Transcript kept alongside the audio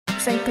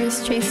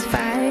Cypress Trace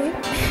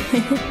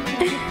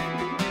 5.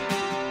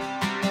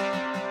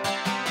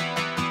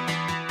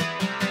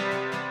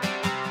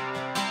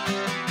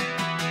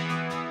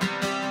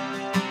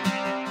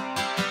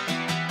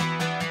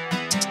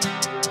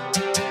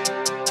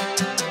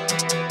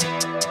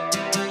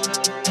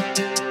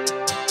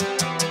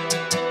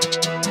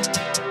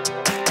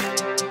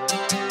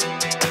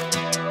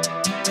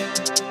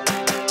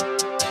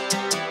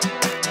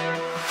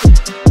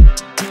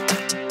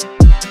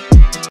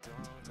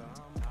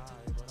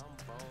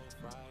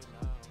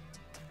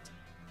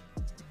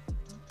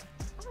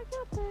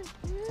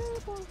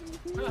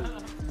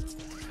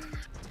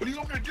 What do you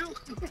want me to do?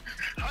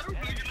 I don't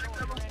really get like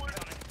that no more.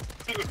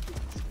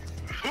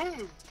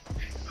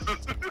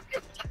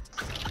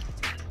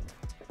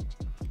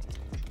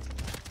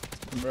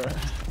 Bruh.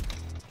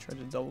 Tried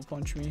to double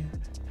punch me.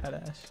 Head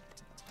ass.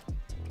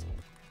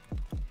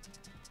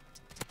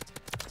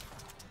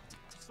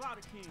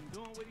 Slaughter King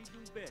doing what he do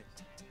best.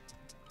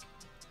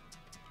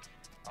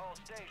 All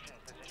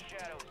stations, this is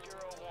Shadow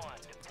 01.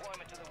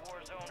 Deployment to the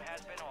Warzone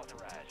has been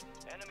authorized.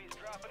 Enemies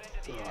dropping into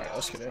the Alright, air.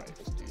 let's get it.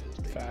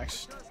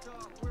 Facts.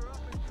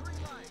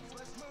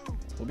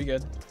 We'll be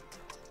good.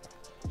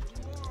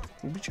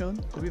 We'll be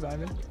chilling. We'll be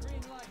vibing.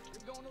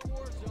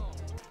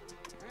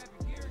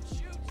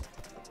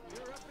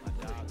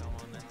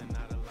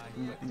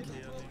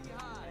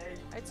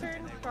 I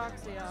turned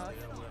proxy off.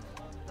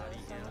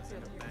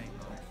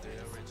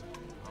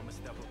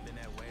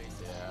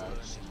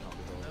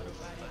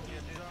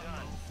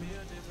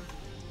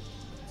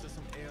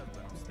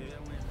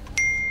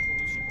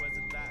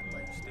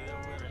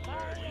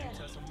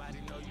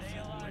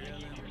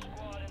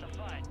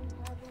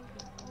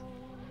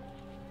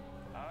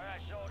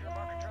 Alright, soldier,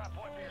 mark a drop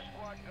point for your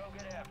squad and go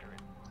get after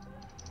it.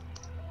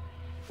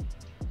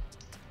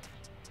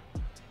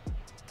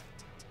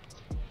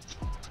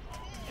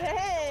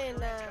 Ben!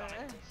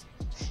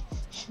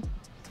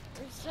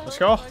 Let's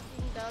go.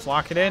 Let's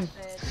lock it in.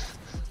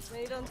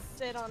 They don't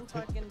sit on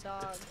fucking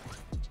dogs.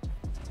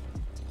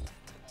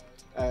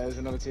 There's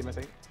another team, I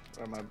think.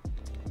 Or am I...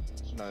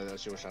 No,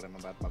 that's your shadow. My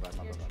bad.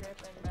 You're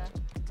tripping, bro.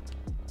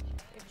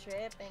 You're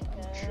tripping, I'm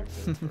bro.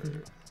 tripping,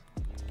 bro.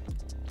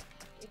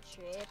 You're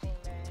tripping,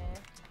 bro.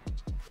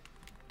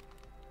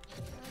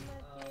 I'ma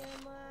do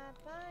my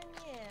fun,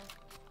 yeah.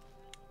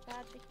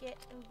 About to get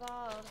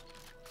involved.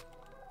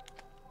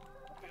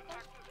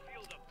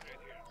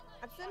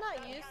 I'm still not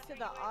used to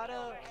the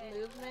auto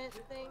movement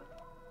thing.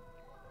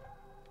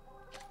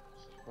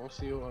 What's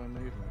the auto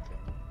movement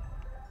thing?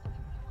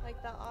 Like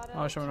the auto.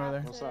 Oh, someone over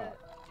there. What's that?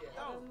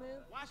 Auto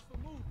move. Watch for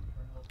movement.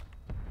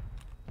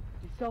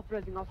 He's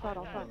self-resing outside. I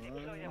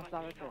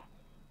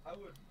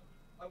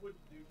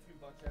wouldn't do too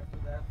much after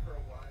that for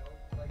a while.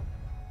 Like,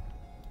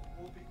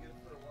 we'll be good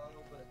for a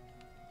while, but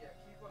yeah,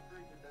 keep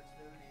upgrading your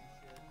dexterity and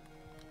shit.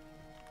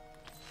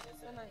 I'm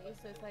still not used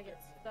to this. I get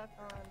stuck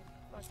on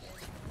fucking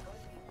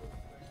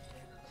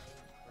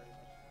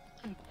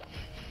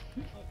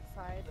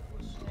side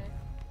and shit.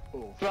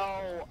 Oh.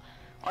 Bro,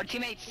 our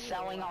teammate's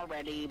selling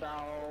already,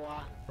 bro.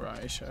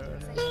 Right, so.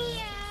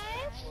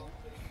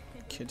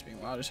 Kids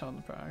being loud as hell in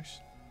the practice.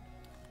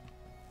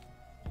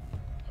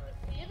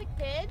 Are you the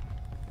kid?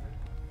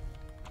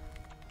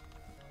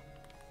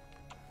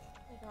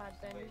 Oh my god,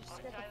 Ben, you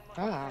just got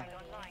the Ah.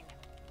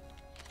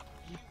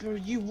 Bro,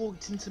 you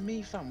walked into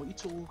me, fam. What are you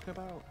talking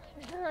about?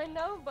 I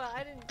know, but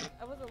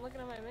I wasn't looking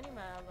at my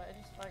minimap, but I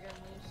just fucking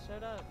just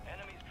showed up.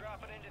 Enemies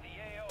dropping into the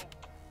AO.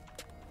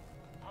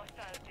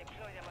 Hostiles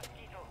deploy the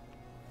mosquito.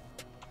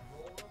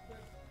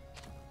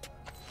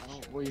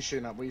 Oh, what are you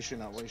shooting at? What are you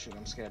shooting at? What are you shooting?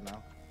 I'm scared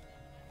now.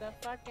 The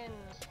fucking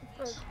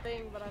first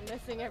thing, but I'm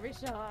missing every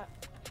shot.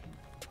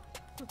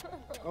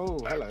 Oh,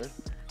 hello.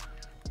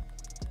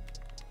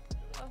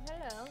 Oh,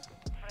 hello.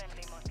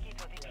 Friendly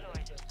mosquito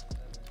deployed.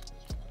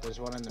 There's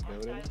one in the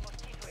building. Hostile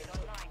mosquito is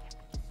online.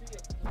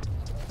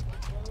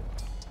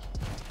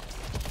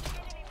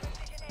 Enemy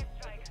precision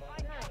airstrike.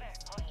 Fight cover.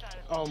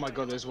 Hostiles Oh my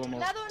god, there's one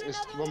more. Another one, There's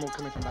another one more one,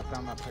 coming from that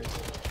down that place.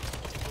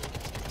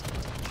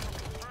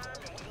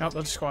 Nope,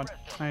 that's a squad.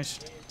 Nice.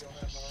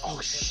 Oh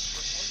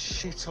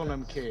shit on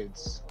them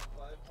kids.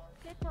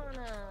 Sit on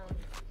him.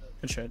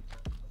 Good shit.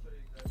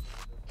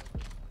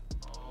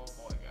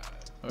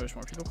 Oh, there's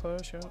more people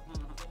close, yeah.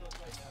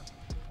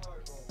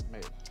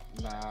 Mate,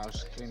 nah, I was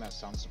just cleaning that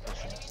sound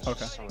suppression. It's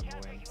Okay. so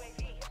annoying.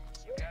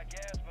 You got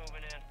gas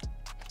moving in.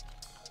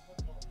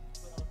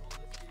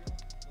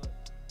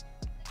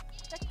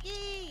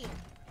 Ducky!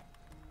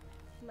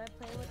 Am I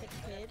playing with a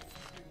kid?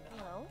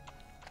 No.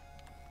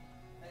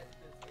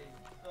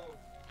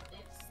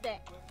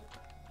 Stick.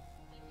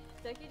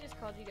 Ducky just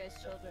called you guys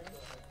children.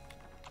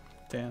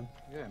 Damn.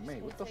 Yeah,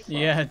 mate, what the fuck?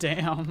 Yeah,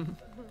 damn.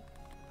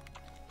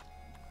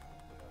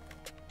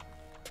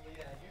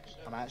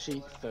 I'm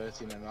actually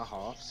 13 and a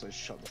half, so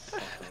shut the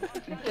fuck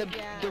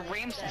up. The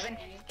Ram 7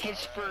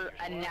 hits for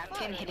a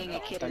napkin hitting a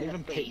kid Don't in the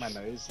even face. pick my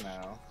nose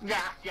now.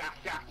 Yeah.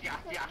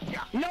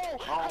 No,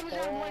 I was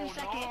on 1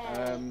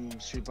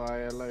 second. Should we buy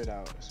a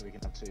loadout so we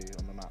can have two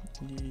on the map?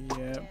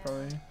 Yeah,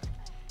 probably.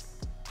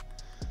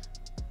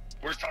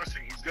 Where's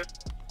Tarsing? He's good?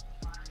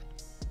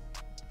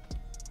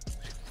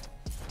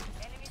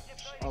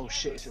 Oh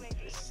shit,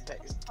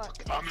 it's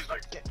fucking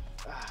get.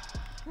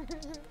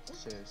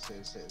 Serious.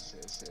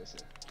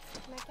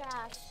 My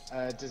cash.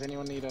 Does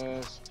anyone need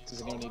a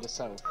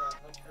cell?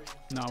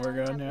 No, we're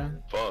good, yeah.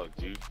 Fuck,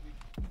 dude.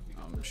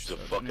 I'm She's a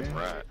just fucking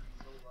rat.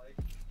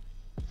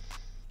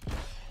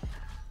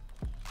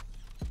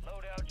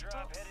 Loadout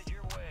drop headed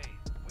your way.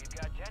 We've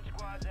got 10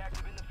 squads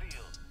active in the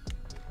field.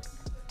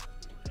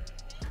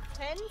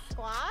 10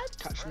 squads?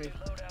 Catch me.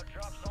 Loadout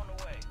drops on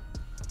the way.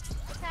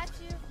 I catch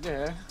you.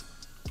 Yeah.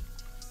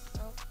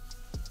 Oh,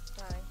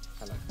 sorry.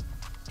 Hello.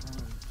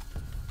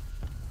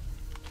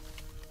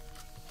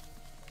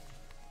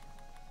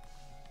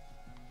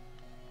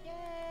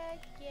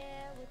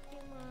 Yeah, what you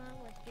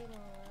want?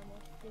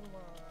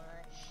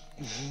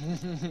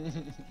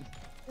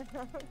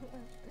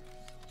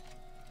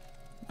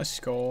 Let's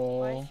Why go.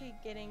 is she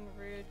getting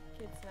rude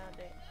kids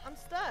nowadays? I'm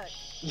stuck.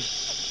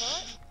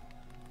 What?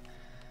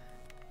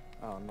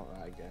 Oh, not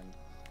that again.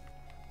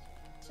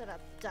 Shut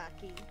up,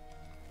 Ducky.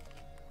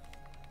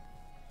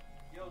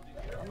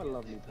 I'm a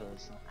lovely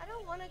person. I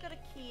don't want to go to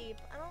keep.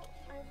 I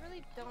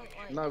really don't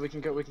like. No, we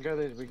can go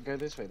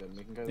this way then.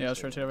 We can go. Yeah,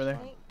 let's rotate over there.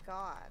 Thank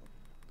God.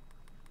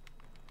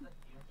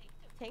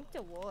 Tank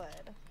to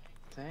wood.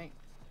 Thank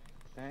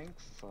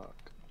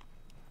fuck.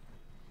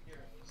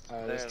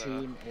 This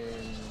team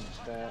in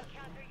there.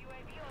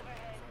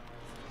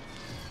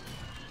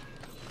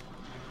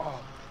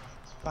 Oh,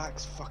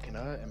 back's fucking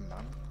hurting,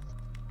 man.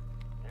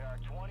 There are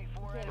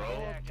 24 Get enemies rid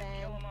of active. them.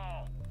 Kill them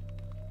all.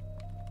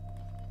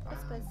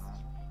 What's this?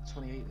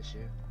 28 this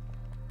year.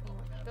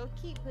 Go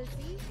keep,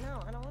 pussy.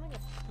 No, I don't want to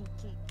go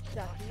keep,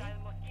 Ducky.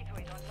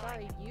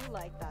 Sorry, you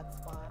like that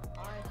spot.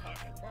 I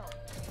fucking don't.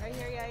 Right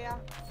here, yeah.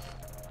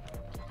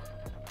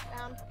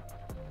 Down.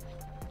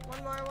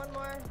 One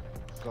more.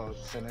 Go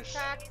finish.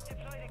 Crack.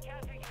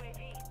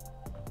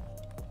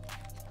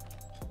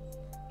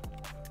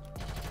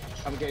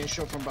 I'm getting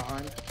shot from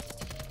behind.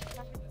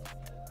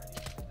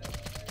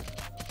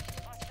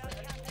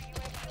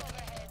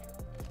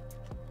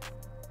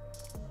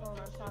 I'm going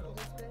on top of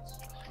this bitch.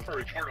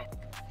 Hurry, turn up.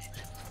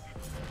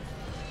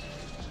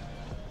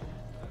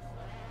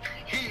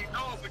 He didn't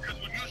know because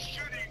when you're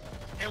shooting,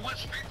 it went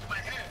straight to my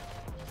head.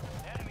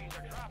 Enemies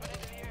are dropping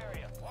into the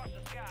area. Watch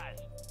the skies.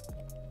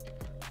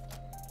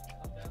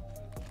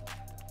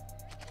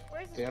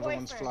 Where's his The other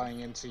one's boyfriend? flying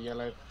into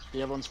yellow.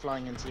 The other one's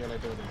flying into yellow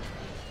building.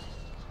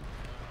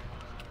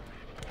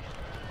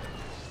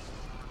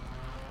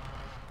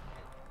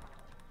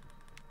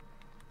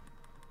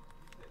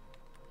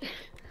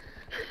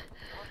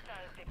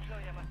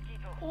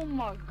 Oh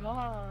my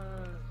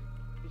god.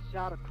 He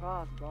shot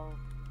across, bro.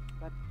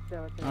 That's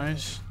right there.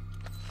 Nice.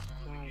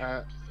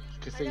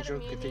 Cathedral.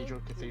 Shot, he's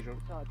on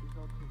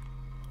two.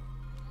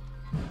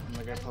 I'm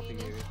gonna go poppy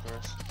you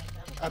first.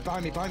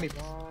 Behind me. I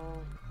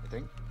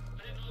think.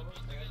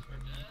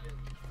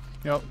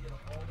 Yep.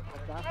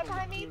 Right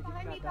behind me. No,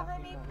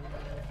 right here.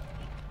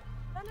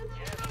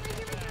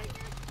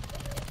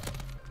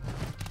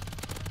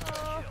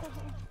 Oh.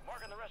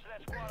 Marking the rest of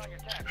that squad on your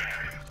tag.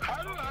 How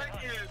did I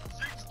get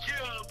 6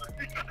 kills?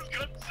 He got 0.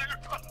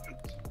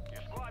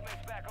 Your squad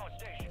mates back on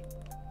station.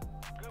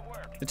 Good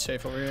work. It's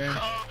safe over here.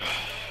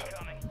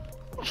 Coming.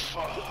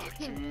 Fuck,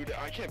 dude.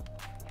 I can't.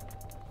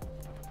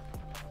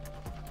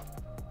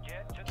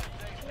 Get to the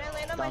station. Can I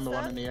land on Down the my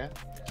one stuff? in the air.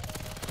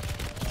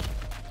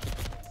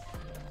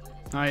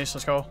 Nice,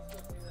 let's go. Can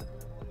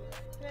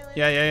I land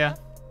Yeah. on my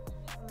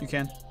stuff? You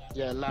can.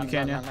 Yeah, land. You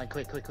can, land, yeah. land.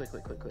 Quick.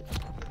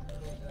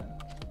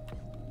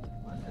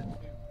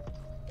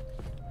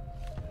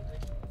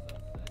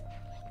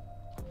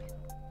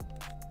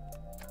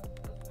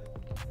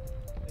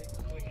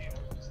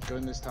 Go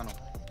in this tunnel.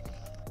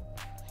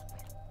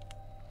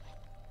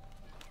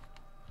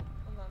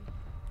 Hold on.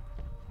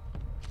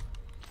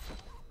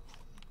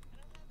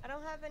 I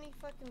don't have any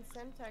fucking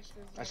Semtexes.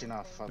 or Actually, no.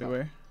 anything. Fuck Wait, that.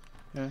 where?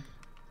 Yeah.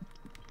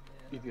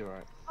 You'd be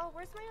alright. Oh,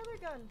 where's my other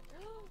gun?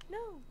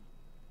 No.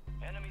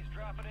 Enemies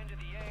dropping into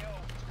the AO.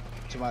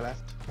 To my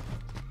left.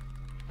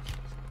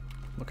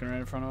 Looking right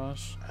in front of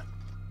us.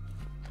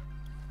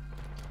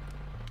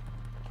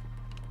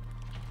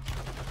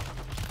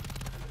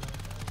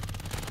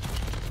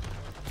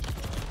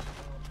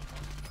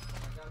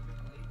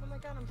 Oh my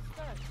god, I'm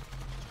stuck.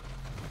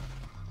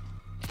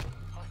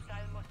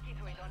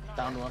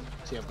 Down one.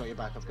 See, I've got your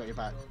back.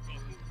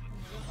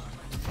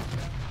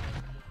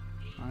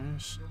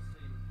 Nice.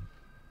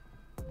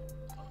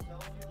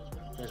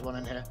 There's one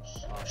in here.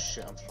 Oh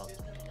shit, I'm fucked.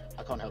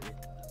 I can't help you.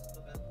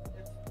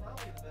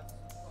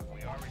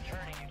 We are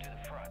returning you to the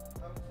front.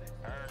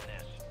 Earn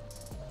this.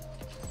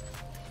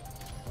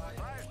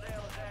 Fire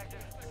sale is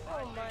active.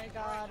 Oh my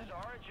god. Prices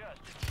are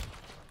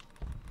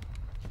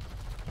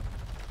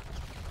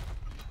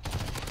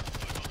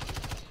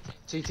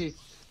adjusted. TT.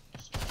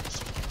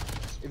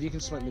 If you can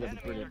smoke me, that'd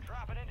be brilliant.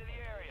 Dropping into the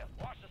area.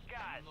 Watch the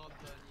skies.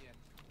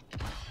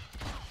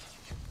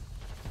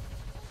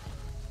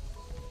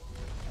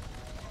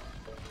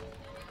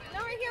 No,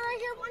 right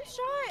here, one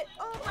shot!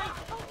 Oh my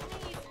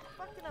fucking knees.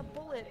 Fucking a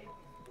bullet.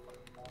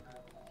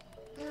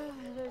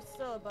 They're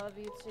still above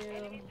you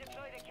too.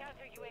 Deploy the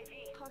counter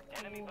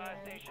Enemy buy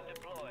station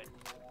deployed.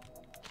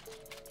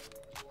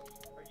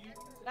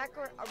 Back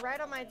right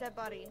on my dead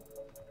body.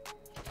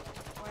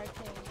 Where I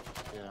came.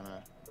 Yeah,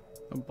 no.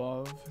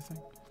 Above, I think.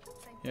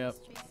 Yep.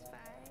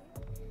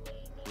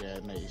 Yeah,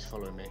 mate, he's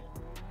following me.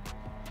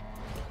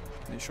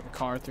 They show a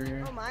car through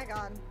here. Oh my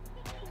god.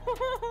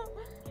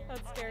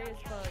 That's scary as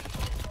fuck.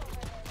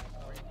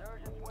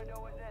 Resurgence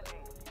window is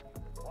ending.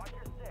 Watch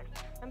your six.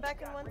 I'm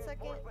back in 1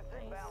 second. Nice.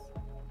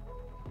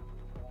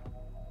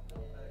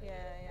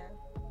 Yeah.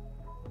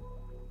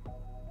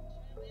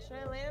 Should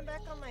I land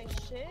back on my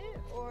shit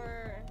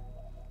or?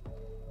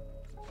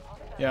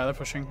 Yeah, they're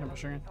pushing. They're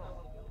pushing in.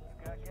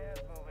 Got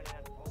gas moving in.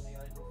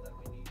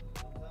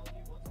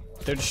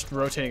 They're just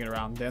rotating it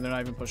around. They're not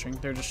even pushing.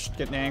 They're just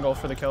getting an angle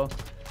for the kill.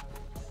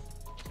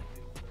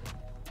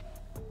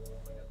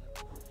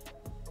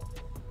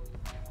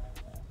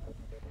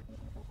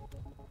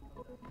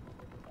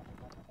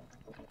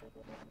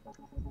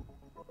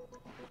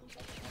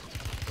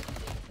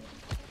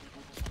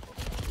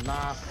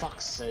 Nah,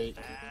 fuck's sake.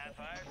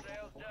 Fire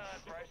sales done.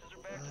 Prices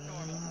are back to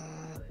normal.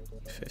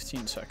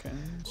 15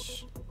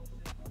 seconds.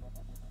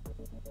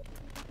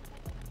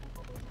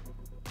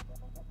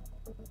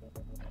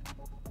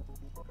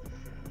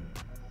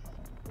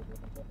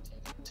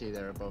 See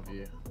there above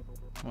you.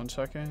 1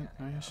 second.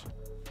 Nice.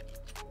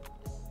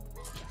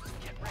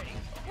 Get ready.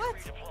 What?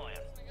 Redeploying.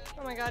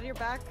 Oh my god, you're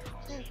back.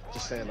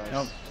 Just stay alive.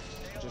 Nope.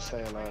 Just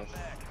stay alive.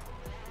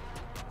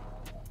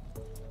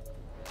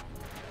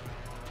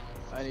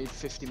 I need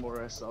 50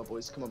 more SR,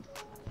 boys. Come on.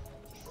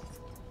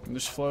 I'm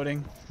just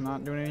floating,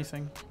 not doing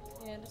anything.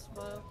 Yeah, just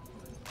float.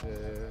 Yeah,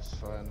 it's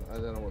fine. I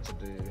don't know what to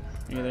do.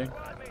 Either.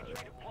 Squad mates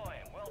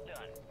redeploying. Well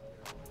done.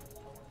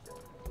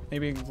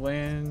 Maybe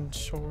land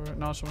or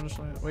no, someone just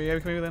land. Wait, yeah, we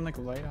can maybe land like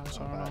lighthouse.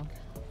 I don't know.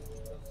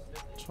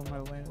 Someone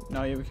might land.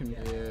 No, yeah, we can.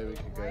 Yeah, we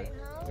could go.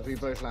 If we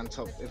both land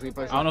top, if we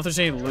both. I don't know if there's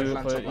any both loot,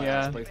 land but top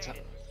yeah. house,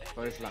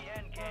 both land.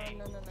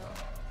 No.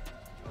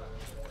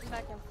 I'm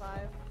back in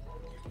 5.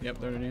 Yep,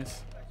 they're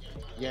underneath.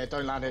 Yeah,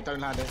 don't land it. Don't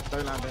land it.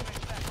 Don't land it.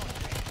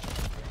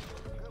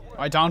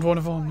 I downed one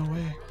of them. No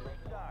way.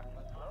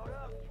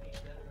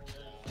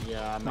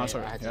 Yeah, mate, No, it's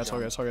all I good. had to Yeah, it's all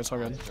good. jump. It's all good. It's all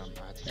I had good. to jump,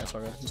 I had to Yeah, it's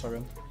all jump. good. It's all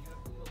good.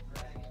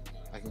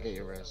 I can get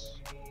your res.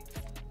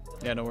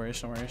 Yeah, no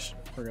worries. No worries.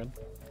 We're good.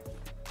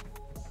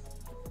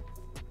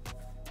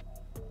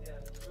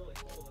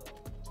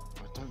 I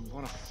don't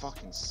want a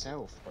fucking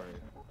self, bro.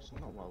 It's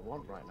not what I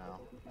want right now.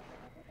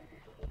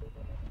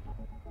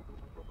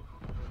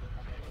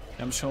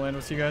 I'm just gonna land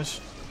with you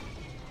guys.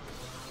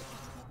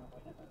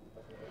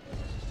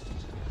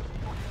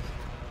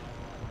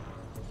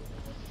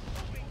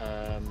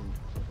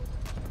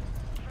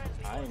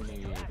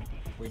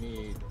 We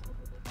need.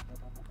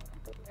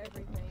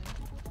 Everything.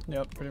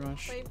 Yep, pretty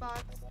much. Plate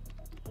box.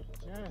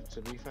 Yeah,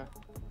 to be fair.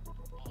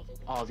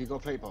 Oh, have you got a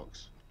plate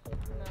box? No.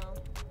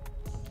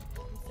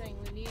 I'm saying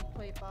we need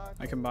plate box.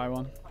 I can buy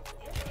one.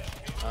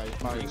 Buy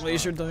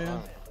Lasered though, yeah.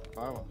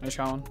 Buy one. I just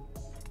got one.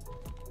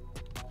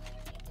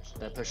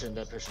 They're pushing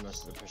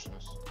us.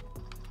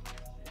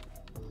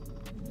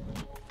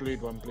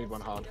 Bleed one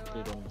hard.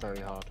 Bleed one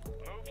very hard.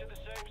 Move to the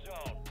safe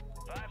zone.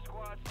 5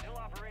 squads still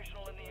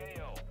operational in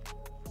the AO.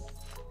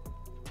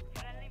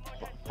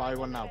 Buy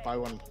one now. Buy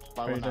one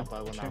now.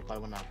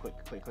 Quick.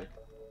 I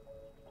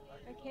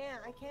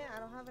can't. I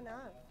don't have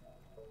enough.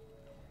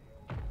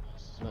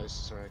 No,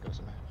 it's alright,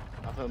 guys.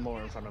 I'll put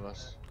more in front of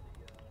us.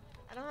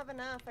 I don't have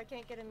enough. I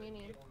can't get a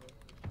muni.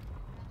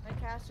 My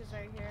cash is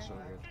right here. So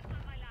good.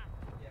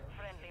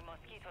 Friendly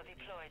mosquito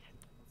deployed.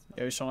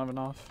 Yeah, we still don't have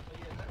enough.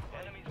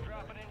 Enemies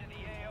dropping into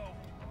the AO.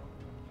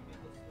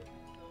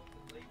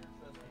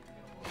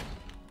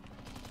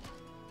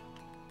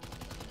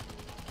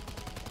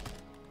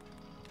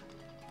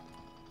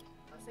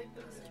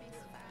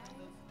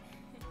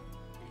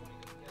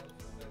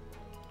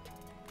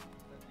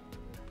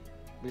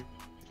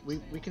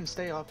 We can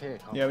stay up here,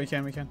 can't Yeah, we? we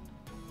can.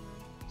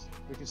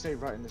 We can stay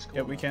right in this corner.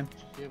 Yep, we can.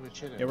 Yeah, we're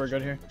chilling. Yeah, we're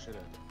good here.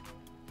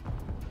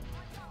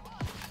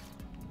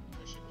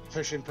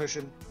 Pushing.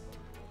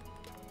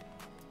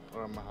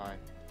 Or am I high?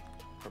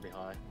 Probably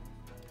high.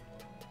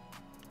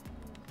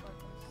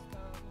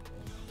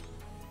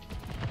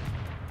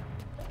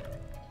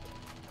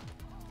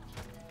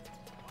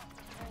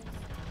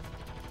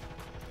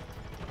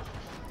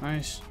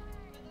 Nice.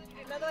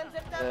 Another one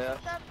zipped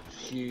up.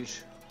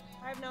 Huge.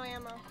 I have no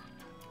ammo.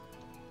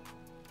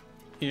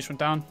 He just went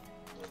down.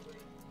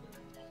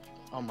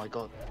 Oh my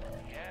god.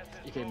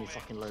 You gave me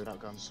fucking loadout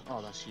guns.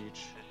 Oh, that's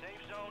huge. The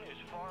safe zone is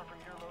far from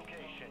your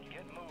location.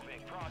 Get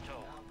moving,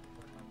 pronto.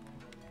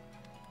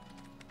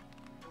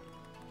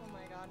 Oh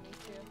my god, me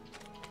too.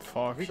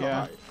 Fuck We got yeah.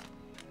 height.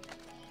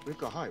 We've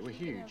got height. We're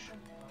huge.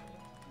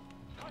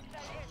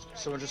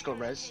 Someone just got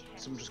res.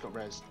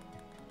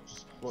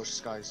 Watch the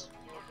skies.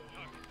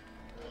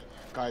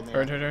 Guy in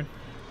there. Heard.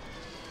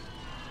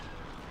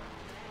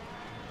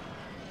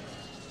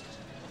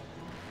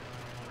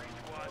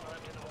 Squads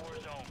left in the war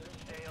zone.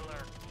 Stay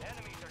alert.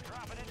 Enemies are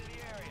dropping into the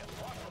area.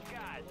 Watch the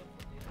skies.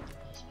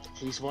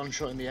 He's one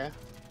shot in the air.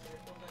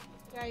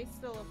 Yeah, he's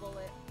still a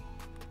bullet.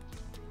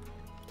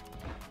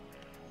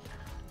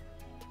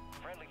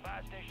 Friendly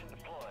fire station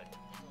deployed.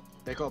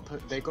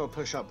 They got to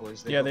push up,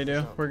 boys. Yeah, they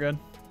do. We're good.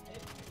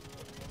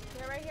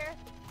 They're right here.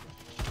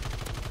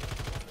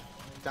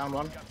 Down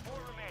one. Got 4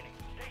 remaining.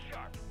 Stay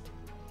sharp.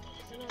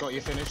 Got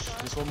you finished.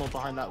 There's one more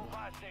behind that one.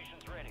 Fire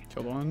station's ready.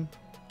 Killed one.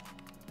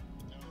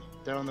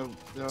 They're on the.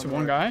 To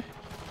one guy.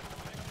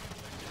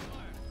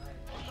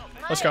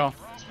 Let's go.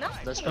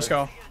 Let's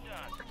go.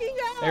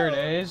 There it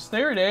is.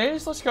 There it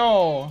is. Let's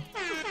go.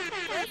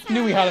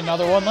 Knew we had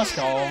another one. Let's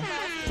go.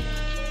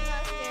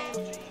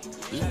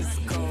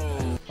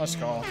 Let's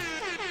go.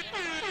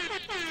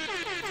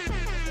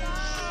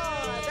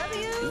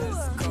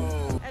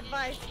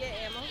 Advice, get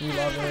ammo. We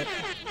love it.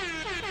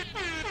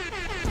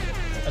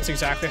 That's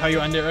exactly how you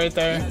end it right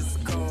there.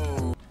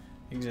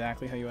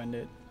 Exactly how you end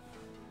it.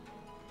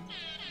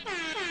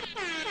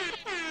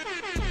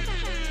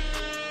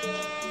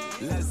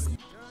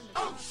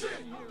 Oh shit!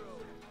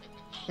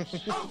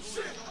 Oh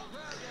shit!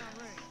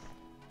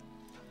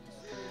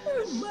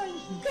 Oh my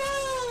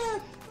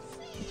god!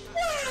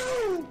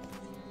 Wow!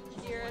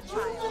 You're a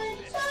child.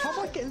 How am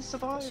I getting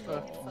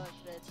survivor?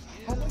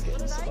 How am I What getting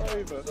did I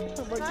survivor? get?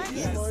 How am What I did I getting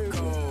get?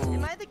 survivor?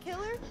 Am I the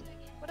killer?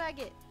 What did I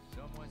get?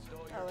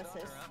 Oh,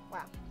 assist.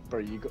 Wow. Bro,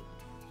 you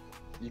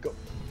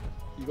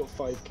got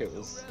 5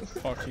 kills.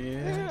 Fuck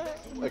yeah.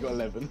 I got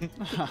 11.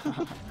 Look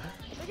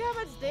how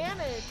much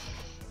damage.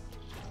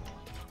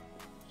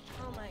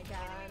 Oh my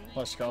god.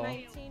 Let's go.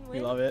 19 We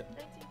win? love it.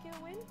 19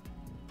 kill win?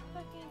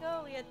 Fucking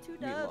go. We had 2 We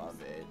dubs.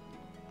 love it.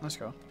 Let's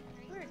go.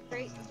 We were a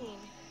great team.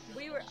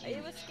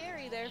 It was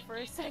scary there for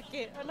a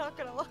second. I'm not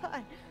gonna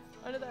lie.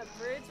 Under that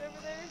bridge over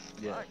there.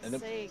 Yeah, Fuck's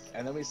sake.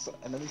 and then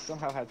we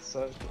somehow had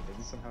circle.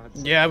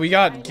 Yeah, we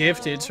got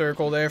gifted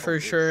circle there for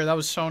sure. That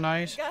was so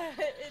nice.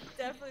 It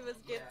definitely was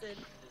gifted.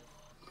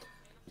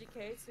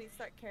 GK, so we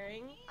start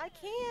carrying. I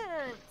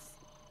can't.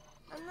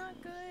 I'm not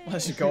good.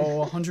 Let's go.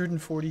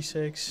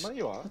 146. No,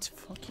 you are. Let's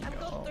fucking I'm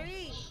go. gold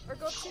 3 or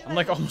gold 2. I'm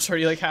like almost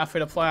already like halfway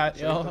to plat.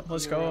 Yo,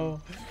 let's go.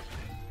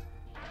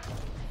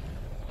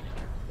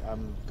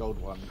 I'm gold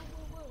 1.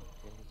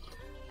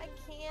 I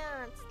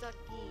can't, Ducky.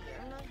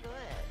 I'm not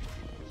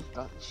good.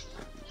 That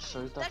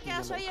shows that. Ducky,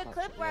 I'll show you a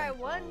clip where I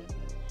won.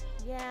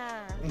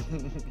 Yeah.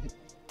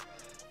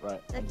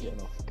 Right, I'm Ducky.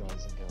 getting off,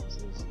 guys and girls.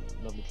 It was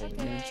lovely playing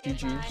with you. Okay,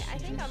 GG's. bye. I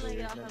think I'm gonna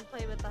get off and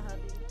play with the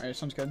hubby. Alright,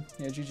 sounds good.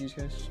 Yeah, GG's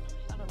guys.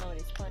 I don't know what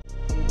he's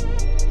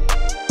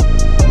playing.